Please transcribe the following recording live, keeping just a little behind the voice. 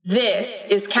This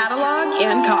is Catalog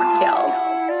and Cocktails,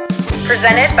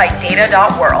 presented by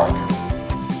Data.World.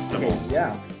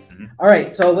 Yeah. All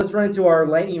right, so let's run into our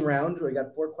lightning round. We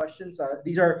got 4 questions.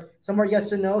 These are, some are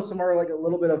yes or no, some are like a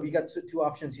little bit of, you got 2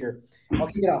 options here. I'll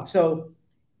kick it off. So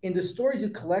in the stories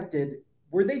you collected,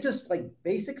 were they just like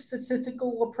basic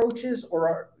statistical approaches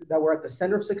that were at the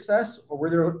center of success, or were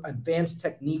there advanced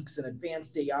techniques and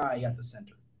advanced AI at the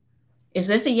center? Is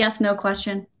this a yes/no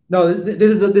question? No, this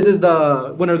is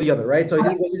the one or the other, right? So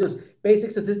was it just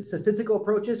basic statistical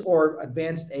approaches or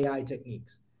advanced AI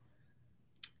techniques?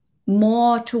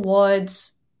 More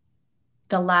towards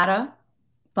the latter,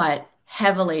 but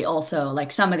heavily also,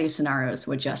 like some of these scenarios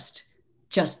were just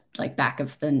like back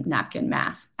of the napkin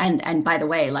math. And by the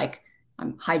way, like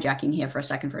I'm hijacking here for a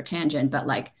second for a tangent, but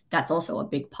like that's also a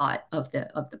big part of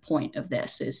the point of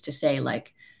this, is to say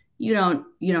like you don't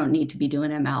need to be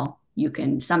doing ML. You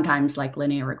can sometimes, like,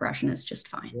 linear regression is just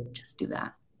fine. Just do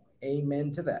that.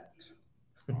 Amen to that.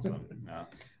 Awesome. Yeah.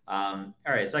 All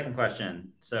right, second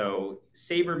question. So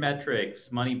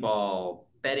sabermetrics, Moneyball,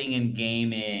 betting and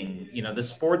gaming, the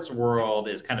sports world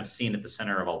is kind of seen at the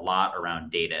center of a lot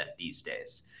around data these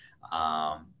days.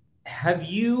 Have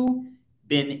you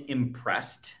been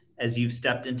impressed as you've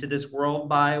stepped into this world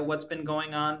by what's been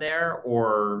going on there?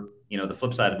 Or, the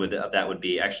flip side of that would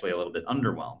be actually a little bit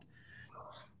underwhelmed?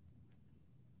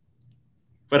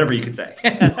 Whatever you could say.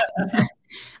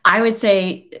 I would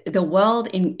say the world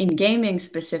in gaming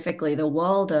specifically, the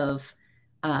world of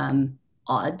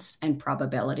odds and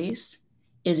probabilities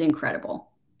is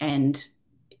incredible. And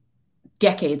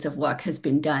decades of work has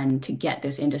been done to get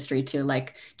this industry to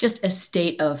like just a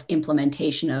state of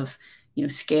implementation of,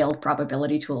 scaled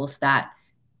probability tools that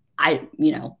I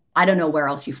don't know where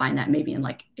else you find that, maybe in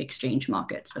like exchange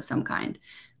markets of some kind.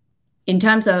 In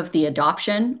terms of the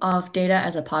adoption of data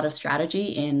as a part of strategy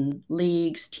in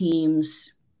leagues,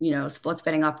 teams, sports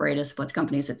betting operators, sports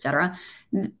companies, et cetera,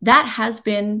 that has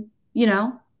been,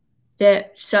 not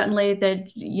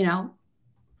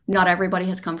everybody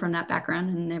has come from that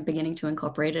background and they're beginning to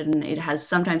incorporate it. And it has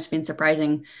sometimes been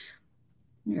surprising.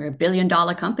 There are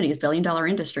billion-dollar companies, billion-dollar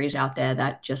industries out there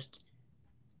that just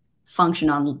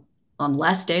function on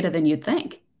less data than you'd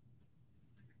think.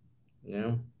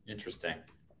 Yeah. Interesting.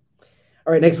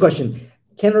 All right, next question.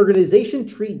 Can an organization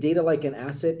treat data like an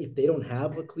asset if they don't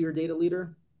have a clear data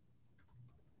leader?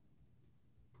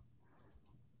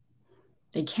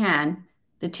 They can.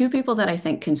 The 2 people that I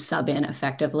think can sub in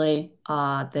effectively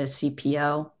are the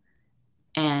CPO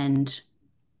and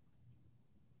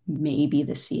maybe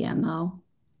the CMO.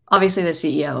 Obviously, the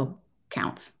CEO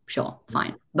counts. Sure,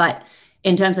 fine. But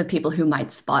in terms of people who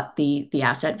might spot the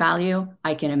asset value,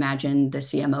 I can imagine the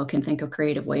CMO can think of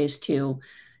creative ways to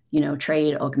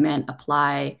trade, augment,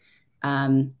 apply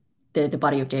the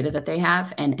body of data that they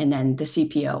have. And then the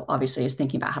CPO obviously is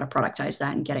thinking about how to productize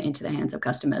that and get it into the hands of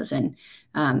customers. And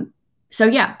so,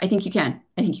 yeah, I think you can.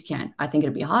 I think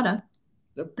it'd be harder.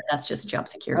 Yep. But that's just job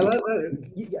security.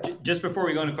 Just before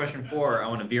we go into question 4, I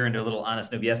want to veer into a little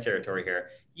honest no BS territory here.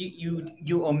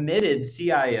 You omitted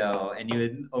CIO and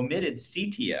you omitted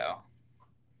CTO.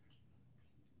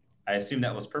 I assume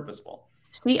that was purposeful.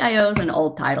 CIO is an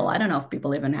old title. I don't know if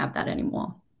people even have that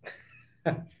anymore.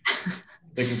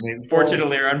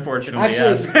 Fortunately or unfortunately,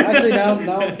 yes. Actually,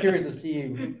 now I'm curious to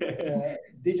see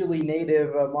digitally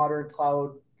native modern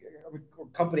cloud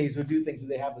companies who do things who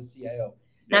they have the CIO.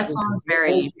 That sounds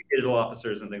very digital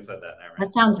officers and things like that. Right?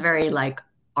 That sounds very like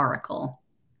Oracle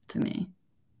to me.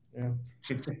 Yeah.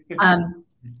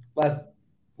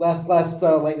 Last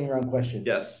lightning round question.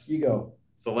 Yes. You go.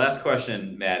 So last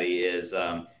question, Maddy, is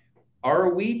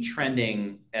are we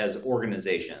trending as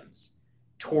organizations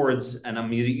towards, and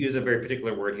I'm going to use a very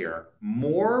particular word here,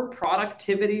 more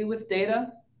productivity with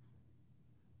data?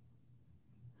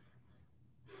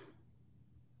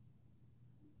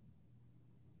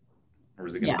 Or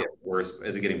is it going to get worse?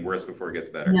 Is it getting worse before it gets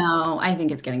better? No, I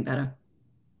think it's getting better.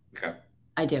 Okay.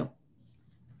 I do.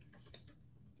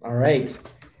 All right.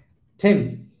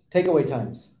 Tim, takeaway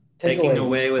times. Taking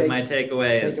away with my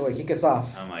takeaways. Takeaway, kick us off.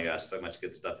 Oh my gosh, so much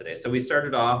good stuff today. So we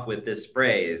started off with this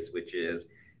phrase, which is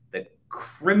the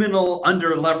criminal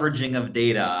under-leveraging of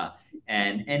data.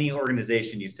 And any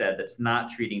organization, you said, that's not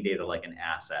treating data like an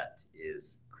asset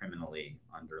is criminally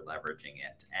under-leveraging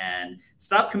it. And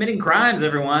stop committing crimes,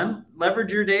 everyone.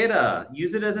 Leverage your data.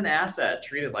 Use it as an asset.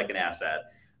 Treat it like an asset.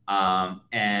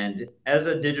 And as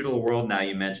a digital world now,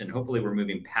 you mentioned, hopefully we're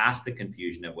moving past the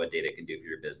confusion of what data can do for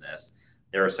your business.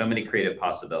 There are so many creative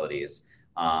possibilities.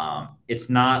 It's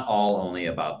not all only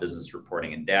about business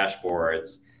reporting and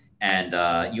dashboards. And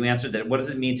you answered that, what does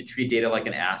it mean to treat data like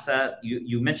an asset?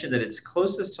 You mentioned that it's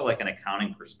closest to like an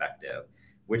accounting perspective.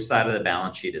 Which side of the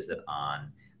balance sheet is it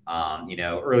on?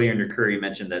 Earlier in your career, you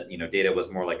mentioned that, data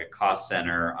was more like a cost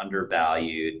center,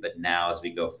 undervalued, but now as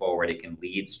we go forward, it can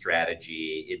lead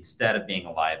strategy. Instead of being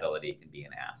a liability, it can be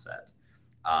an asset.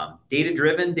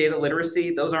 Data-driven, data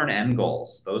literacy, those aren't end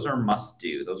goals. Those are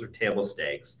must-do. Those are table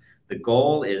stakes. The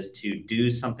goal is to do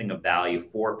something of value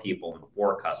for people and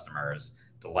for customers,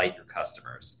 delight your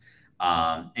customers.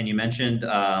 And you mentioned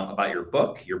about your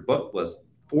book. Your book was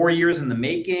 4 years in the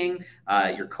making.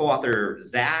 Your co-author,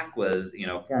 Zach, was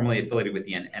formerly affiliated with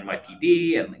the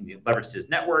NYPD and leveraged his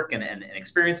network and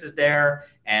experiences there.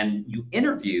 And you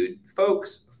interviewed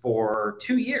folks for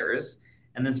 2 years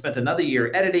and then spent another year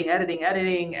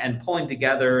editing, and pulling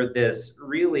together this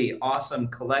really awesome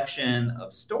collection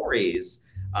of stories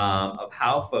of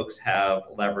how folks have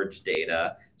leveraged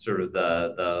data, sort of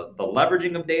the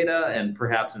leveraging of data, and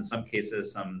perhaps in some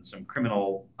cases some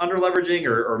criminal under leveraging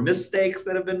or mistakes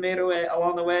that have been made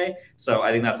along the way. So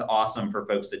I think that's awesome for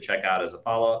folks to check out as a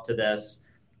follow-up to this.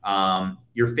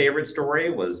 Your favorite story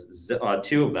was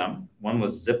 2 of them. One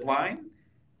was Zipline,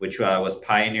 which was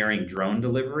pioneering drone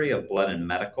delivery of blood and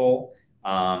medical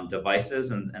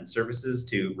devices and services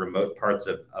to remote parts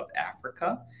of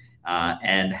Africa.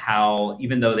 And how,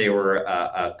 even though they were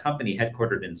a company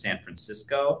headquartered in San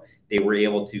Francisco, they were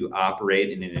able to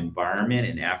operate in an environment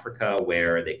in Africa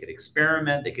where they could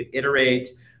experiment, they could iterate,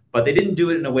 but they didn't do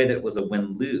it in a way that was a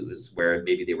win-lose, where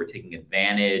maybe they were taking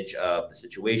advantage of the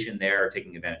situation there, or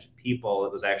taking advantage of people.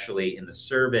 It was actually in the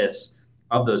service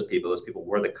of those people. Those people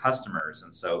were the customers,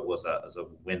 and so it was a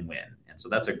win-win. And so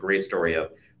that's a great story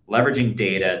of leveraging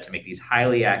data to make these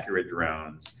highly accurate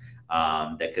drones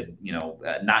that could,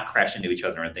 not crash into each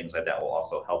other and things like that, while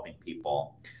also helping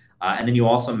people. And then you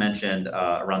also mentioned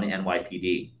around the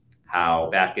NYPD, how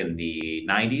back in the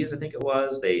 90s, I think it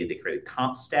was, they created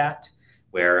CompStat,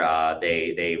 where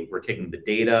they were taking the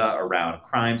data around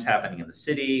crimes happening in the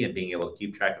city and being able to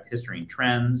keep track of history and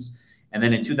trends. And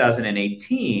then in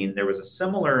 2018, there was a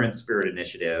similar in spirit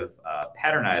initiative,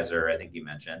 Patternizer, I think you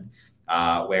mentioned,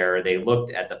 where they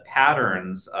looked at the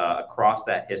patterns across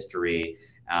that history.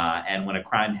 And when a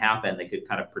crime happened, they could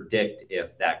kind of predict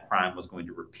if that crime was going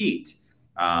to repeat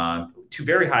to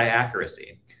very high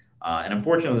accuracy. And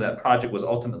unfortunately, that project was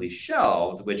ultimately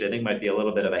shelved, which I think might be a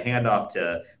little bit of a handoff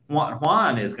to Juan.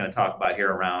 Juan is going to talk about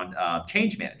here around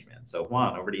change management. So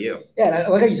Juan, over to you. Yeah,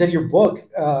 like you said, your book,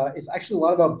 it's actually a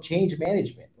lot about change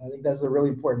management. I think that's a really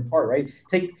important part, right?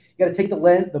 You got to take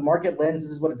the market lens.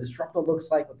 This is what a disruptor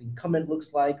looks like, what the incumbent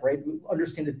looks like, right? We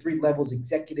understand the 3 levels: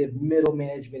 executive, middle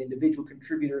management, individual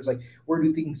contributors. Like, where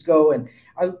do things go? And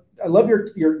I love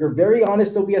your very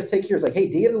honest OBS take here. It's like, hey,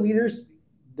 data leaders,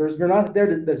 you're not there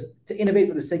to innovate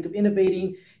for the sake of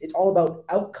innovating. It's all about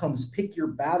outcomes. Pick your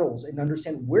battles and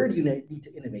understand where do you need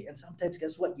to innovate. And sometimes,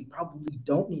 guess what? You probably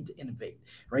don't need to innovate,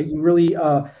 right? You really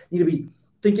need to be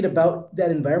thinking about that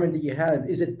environment that you have.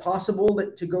 Is it possible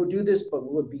to go do this, but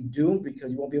will it be doomed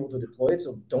because you won't be able to deploy it?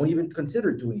 So don't even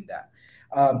consider doing that.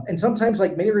 And sometimes,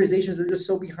 like, many organizations, they're just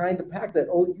so behind the pack that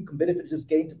you can benefit just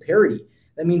getting to parity.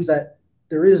 That means that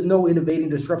there is no innovating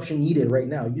disruption needed right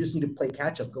now. You just need to play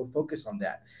catch up, go focus on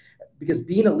that. Because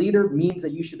being a leader means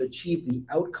that you should achieve the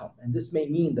outcome. And this may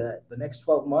mean that the next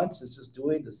 12 months is just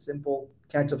doing the simple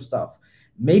catch up stuff.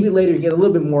 Maybe later you get a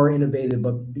little bit more innovative,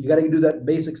 but you got to do that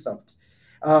basic stuff.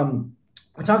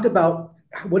 I talked about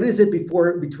what is it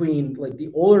between like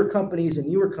the older companies and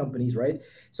newer companies, right?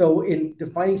 So in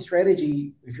defining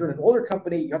strategy, if you're in an older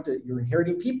company, you're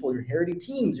inheriting people, you're inheriting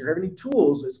teams, you're inheriting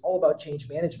tools. It's all about change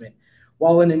management.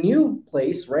 While in a new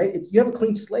place, right, you have a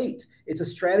clean slate. It's a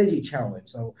strategy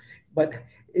challenge. But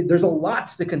there's a lot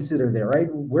to consider there, right?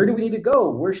 Where do we need to go?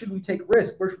 Where should we take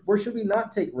risk? Where should we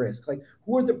not take risk? Like,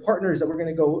 who are the partners that we're going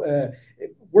to go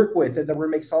work with and that we're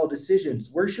going to make solid decisions?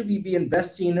 Where should we be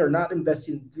investing or not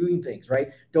investing in doing things, right?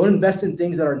 Don't invest in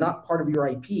things that are not part of your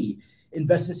IP.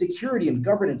 Invest in security and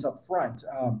governance up front.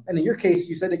 And in your case,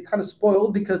 you said it kind of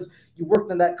spoiled because you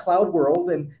worked in that cloud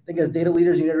world. And I think as data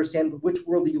leaders, you understand which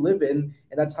world you live in,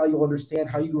 and that's how you'll understand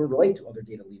how you relate to other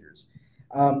data leaders.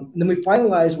 And then we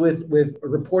finalize with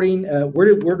reporting.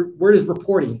 Where is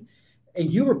reporting?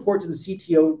 And you report to the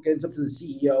CTO, gets up to the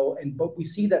CEO, but we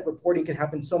see that reporting can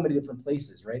happen so many different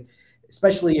places, right?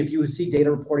 Especially if you see data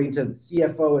reporting to the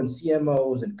CFO and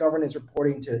CMOs and governance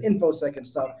reporting to InfoSec and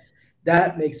stuff.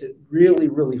 That makes it really,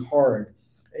 really hard.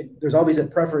 There's always a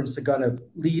preference to kind of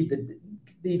lead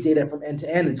data from end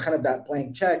to end. It's kind of that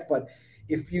blank check. But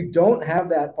if you don't have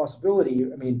that possibility,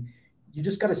 I mean, you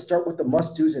just got to start with the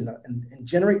must-dos and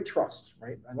generate trust,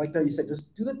 right? I like that you said,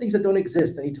 just do the things that don't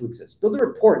exist that need to exist. Build the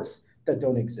reports that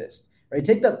don't exist, right?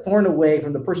 Take that thorn away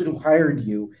from the person who hired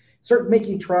you. Start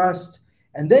making trust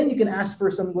And then you can ask for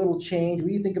some little change. What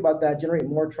do you think about that? Generate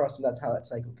more trust, and that's how that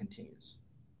cycle continues.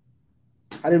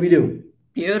 How did we do?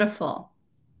 Beautiful.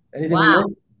 Anything Wow. we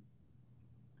missed?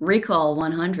 Recall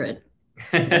 100.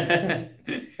 Hey,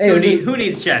 who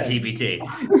needs ChatGPT?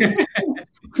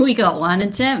 We got Juan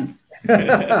and Tim.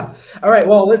 All right.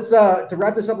 Well, let's to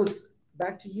wrap this up. Let's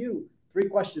back to you. 3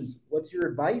 questions. What's your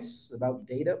advice about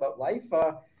data, about life?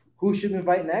 Who should we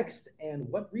invite next? And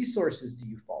what resources do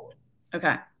you follow?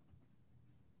 Okay.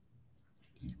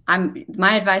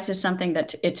 My advice is something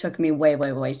that it took me way,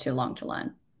 way, way too long to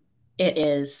learn. It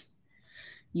is,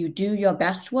 you do your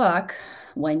best work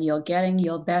when you're getting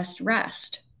your best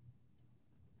rest.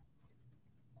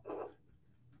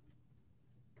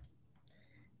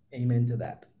 Amen to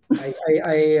that. I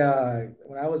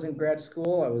when I was in grad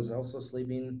school, I was also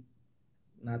sleeping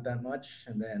not that much,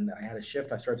 and then I had a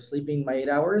shift. I started sleeping my 8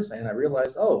 hours, and I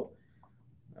realized, oh,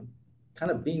 I'm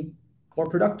kind of being more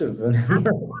productive.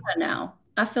 Now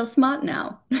I feel smart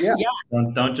now. Yeah.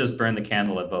 Don't just burn the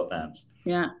candle at both ends.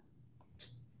 Yeah.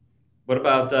 What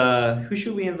about who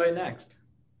should we invite next?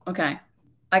 Okay,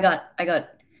 I got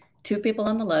 2 people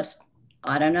on the list.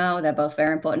 I don't know. They're both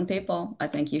very important people. I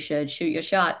think you should shoot your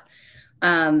shot.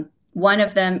 One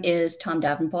of them is Tom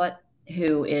Davenport,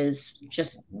 who is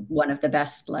just one of the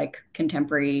best like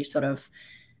contemporary sort of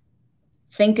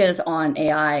thinkers on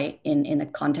AI in the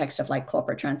context of like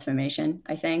corporate transformation.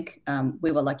 I think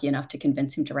we were lucky enough to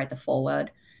convince him to write the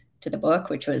foreword to the book,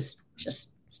 which was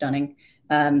just stunning.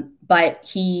 But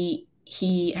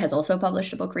he has also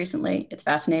published a book recently. It's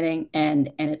fascinating,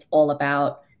 and it's all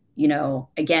about, you know,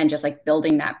 again, just like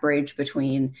building that bridge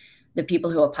between the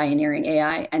people who are pioneering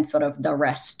AI and sort of the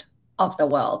rest of the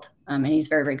world. And he's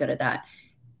very, very good at that.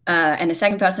 And the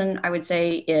second person I would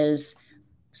say is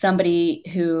somebody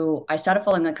who I started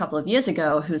following a couple of years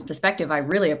ago, whose perspective I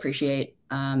really appreciate.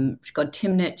 She's called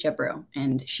Timnit Gebru,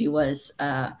 and she was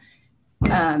well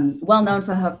known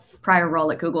for her prior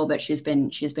role at Google, but she's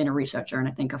been a researcher and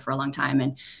a thinker for a long time.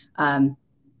 And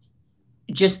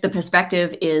just the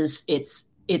perspective is it's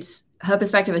her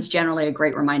perspective is generally a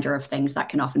great reminder of things that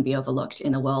can often be overlooked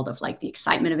in the world of like the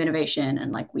excitement of innovation.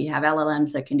 And like we have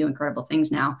LLMs that can do incredible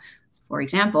things now. For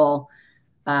example,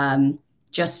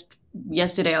 just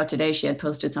yesterday or today, she had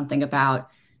posted something about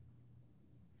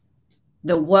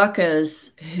the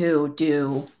workers who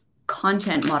do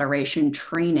content moderation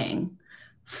training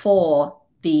for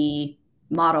the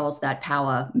models that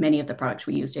power many of the products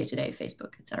we use day to day,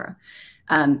 Facebook, et cetera.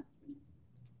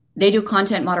 They do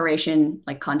content moderation,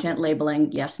 like content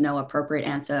labeling, yes, no, appropriate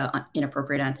answer,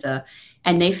 inappropriate answer,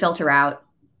 and they filter out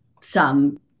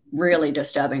some really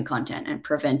disturbing content and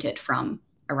prevent it from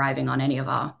arriving on any of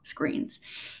our screens.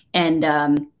 And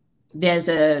there's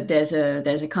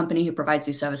a company who provides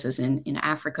these services in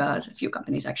Africa. There's a few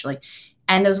companies actually,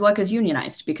 and those workers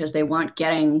unionized because they weren't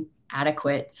getting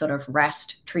adequate sort of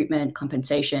rest, treatment,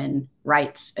 compensation,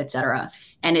 rights, et cetera.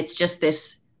 And it's just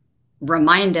this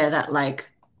reminder that like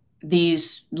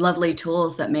these lovely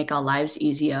tools that make our lives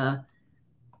easier,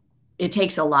 it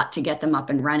takes a lot to get them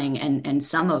up and running. And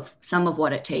some of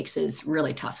what it takes is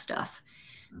really tough stuff.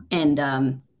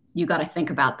 And you got to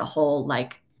think about the whole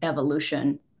like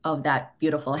evolution of that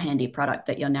beautiful, handy product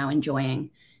that you're now enjoying,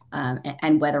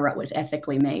 and whether it was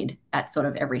ethically made at sort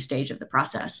of every stage of the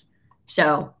process.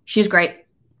 So she's great,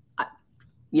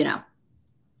 you know.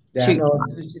 Yeah, no,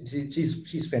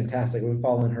 she's fantastic. We've been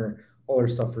following all her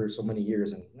stuff for so many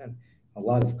years, and a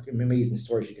lot of amazing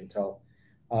stories you can tell.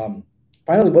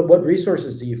 Finally, what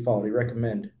resources do you follow? Do you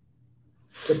recommend?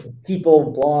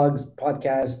 People, blogs,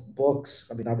 podcasts, books.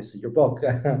 I mean, obviously your book.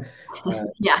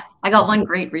 Yeah, I got one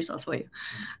great resource for you.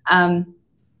 I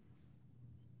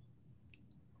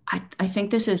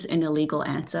think this is an illegal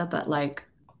answer, but like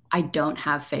I don't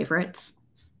have favorites.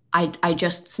 I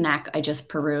just snack. I just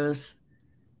peruse.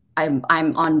 I'm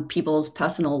on people's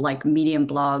personal like Medium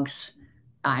blogs.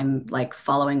 I'm like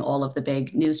following all of the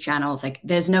big news channels. Like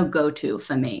there's no go-to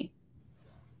for me.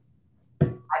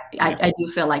 I do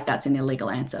feel like that's an illegal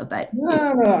answer, but no,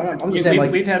 I'm just saying,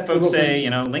 like, we've had folks say, you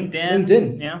know,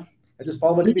 LinkedIn. Yeah, I just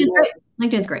follow LinkedIn's people. Great.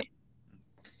 LinkedIn's great.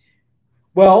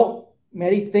 Well,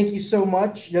 Maddy, thank you so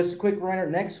much. Just a quick reminder: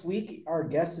 next week, our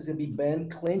guest is going to be Ben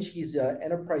Clinch. He's an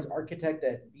enterprise architect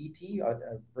at BT,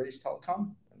 British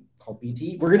Telecom, called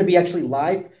BT. We're going to be actually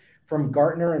live from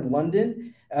Gartner in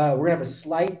London. We're going to have a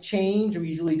slight change. We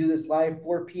usually do this live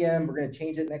 4 p.m. We're going to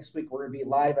change it next week. We're going to be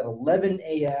live at 11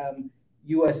 a.m.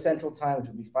 U.S. Central Time, which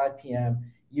will be 5 p.m.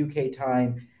 UK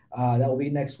time. That will be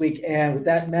next week. And with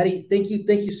that, Maddy, thank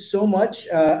you so much.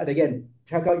 And again,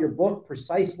 check out your book,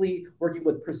 Precisely, Working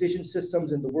with Precision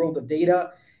Systems in the World of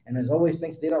Data. And as always,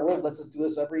 thanks to Data.World. Let's just do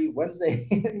this every Wednesday.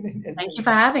 Thank you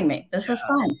for having me. This was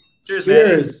fun. Cheers,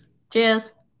 Cheers.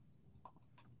 Cheers.